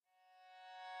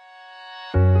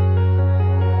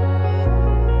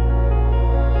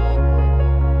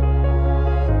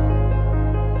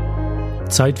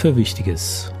Zeit für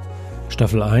Wichtiges.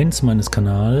 Staffel 1 meines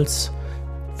Kanals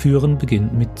Führen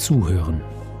beginnt mit Zuhören.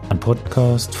 Ein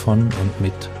Podcast von und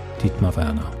mit Dietmar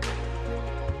Werner.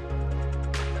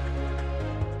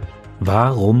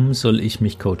 Warum soll ich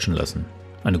mich coachen lassen?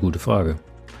 Eine gute Frage.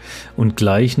 Und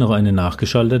gleich noch eine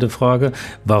nachgeschaltete Frage,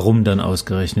 warum dann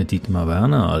ausgerechnet Dietmar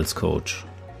Werner als Coach?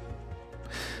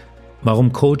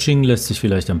 Warum Coaching lässt sich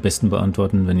vielleicht am besten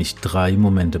beantworten, wenn ich 3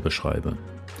 Momente beschreibe.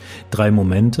 3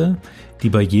 Momente, die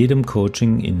bei jedem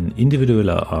Coaching in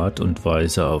individueller Art und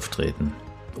Weise auftreten.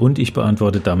 Und ich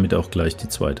beantworte damit auch gleich die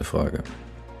zweite Frage.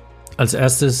 Als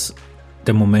erstes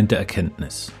der Moment der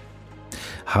Erkenntnis.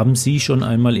 Haben Sie schon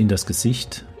einmal in das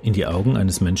Gesicht, in die Augen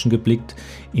eines Menschen geblickt,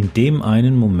 in dem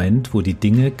einen Moment, wo die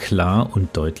Dinge klar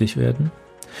und deutlich werden?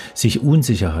 Sich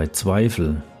Unsicherheit,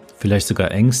 Zweifel, vielleicht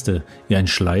sogar Ängste wie ein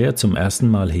Schleier zum ersten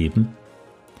Mal heben?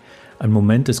 Ein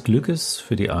Moment des Glückes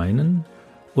für die einen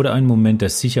oder ein Moment der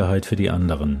Sicherheit für die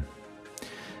anderen?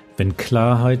 Wenn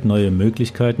Klarheit neue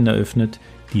Möglichkeiten eröffnet,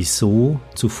 die so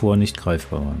zuvor nicht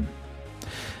greifbar waren.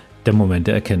 Der Moment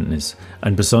der Erkenntnis,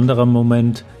 ein besonderer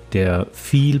Moment, der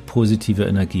viel positive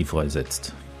Energie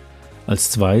freisetzt.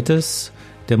 Als zweites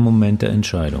der Moment der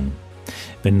Entscheidung.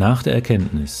 Wenn nach der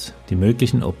Erkenntnis die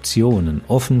möglichen Optionen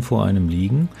offen vor einem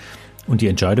liegen und die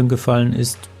Entscheidung gefallen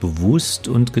ist, bewusst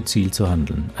und gezielt zu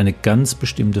handeln, eine ganz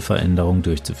bestimmte Veränderung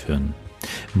durchzuführen.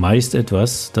 Meist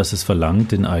etwas, das es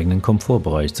verlangt, den eigenen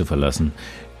Komfortbereich zu verlassen,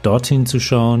 dorthin zu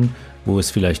schauen, wo es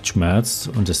vielleicht schmerzt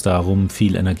und es darum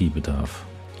viel Energie bedarf.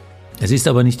 Es ist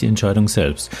aber nicht die Entscheidung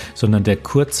selbst, sondern der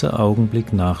kurze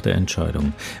Augenblick nach der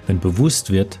Entscheidung, wenn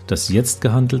bewusst wird, dass jetzt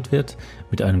gehandelt wird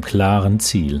mit einem klaren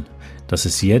Ziel, dass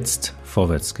es jetzt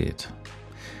vorwärts geht.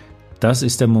 Das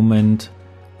ist der Moment,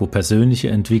 wo persönliche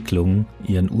Entwicklung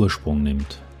ihren Ursprung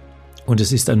nimmt. Und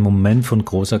es ist ein Moment von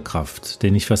großer Kraft,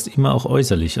 den ich fast immer auch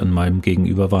äußerlich an meinem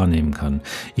Gegenüber wahrnehmen kann.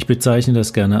 Ich bezeichne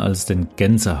das gerne als den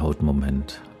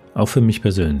Gänsehautmoment, auch für mich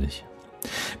persönlich.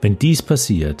 Wenn dies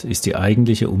passiert, ist die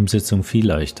eigentliche Umsetzung viel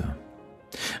leichter.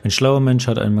 Ein schlauer Mensch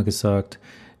hat einmal gesagt,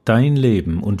 dein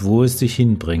Leben und wo es dich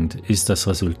hinbringt, ist das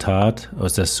Resultat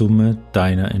aus der Summe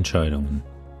deiner Entscheidungen.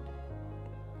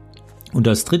 Und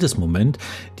als drittes Moment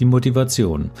die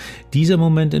Motivation. Dieser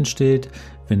Moment entsteht,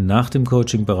 wenn nach dem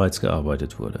Coaching bereits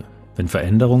gearbeitet wurde, wenn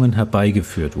Veränderungen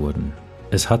herbeigeführt wurden.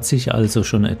 Es hat sich also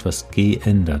schon etwas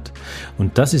geändert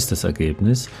und das ist das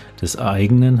Ergebnis des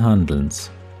eigenen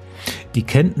Handelns. Die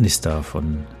Kenntnis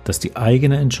davon, dass die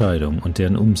eigene Entscheidung und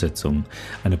deren Umsetzung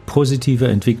eine positive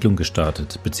Entwicklung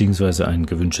gestartet bzw. ein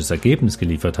gewünschtes Ergebnis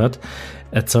geliefert hat,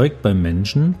 erzeugt bei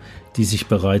Menschen, die sich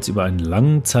bereits über einen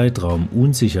langen Zeitraum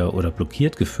unsicher oder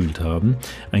blockiert gefühlt haben,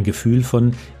 ein Gefühl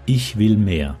von „Ich will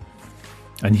mehr“.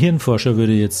 Ein Hirnforscher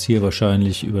würde jetzt hier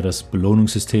wahrscheinlich über das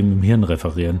Belohnungssystem im Hirn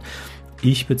referieren.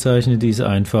 Ich bezeichne dies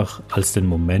einfach als den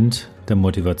Moment der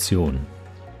Motivation.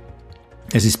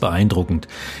 Es ist beeindruckend,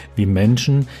 wie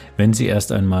Menschen, wenn sie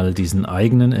erst einmal diesen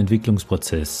eigenen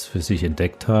Entwicklungsprozess für sich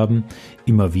entdeckt haben,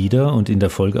 immer wieder und in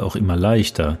der Folge auch immer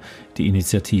leichter die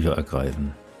Initiative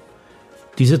ergreifen.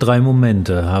 Diese 3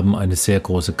 Momente haben eine sehr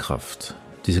große Kraft.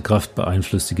 Diese Kraft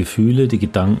beeinflusst die Gefühle, die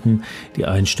Gedanken, die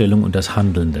Einstellung und das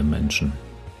Handeln der Menschen.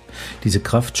 Diese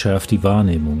Kraft schärft die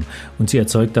Wahrnehmung und sie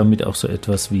erzeugt damit auch so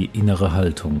etwas wie innere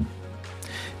Haltung.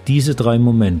 Diese 3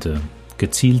 Momente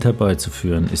gezielt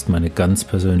herbeizuführen, ist meine ganz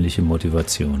persönliche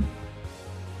Motivation.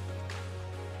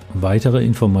 Weitere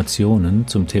Informationen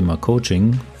zum Thema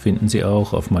Coaching finden Sie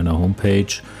auch auf meiner Homepage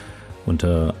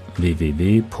unter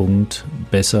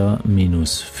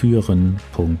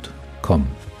www.besser-führen.com.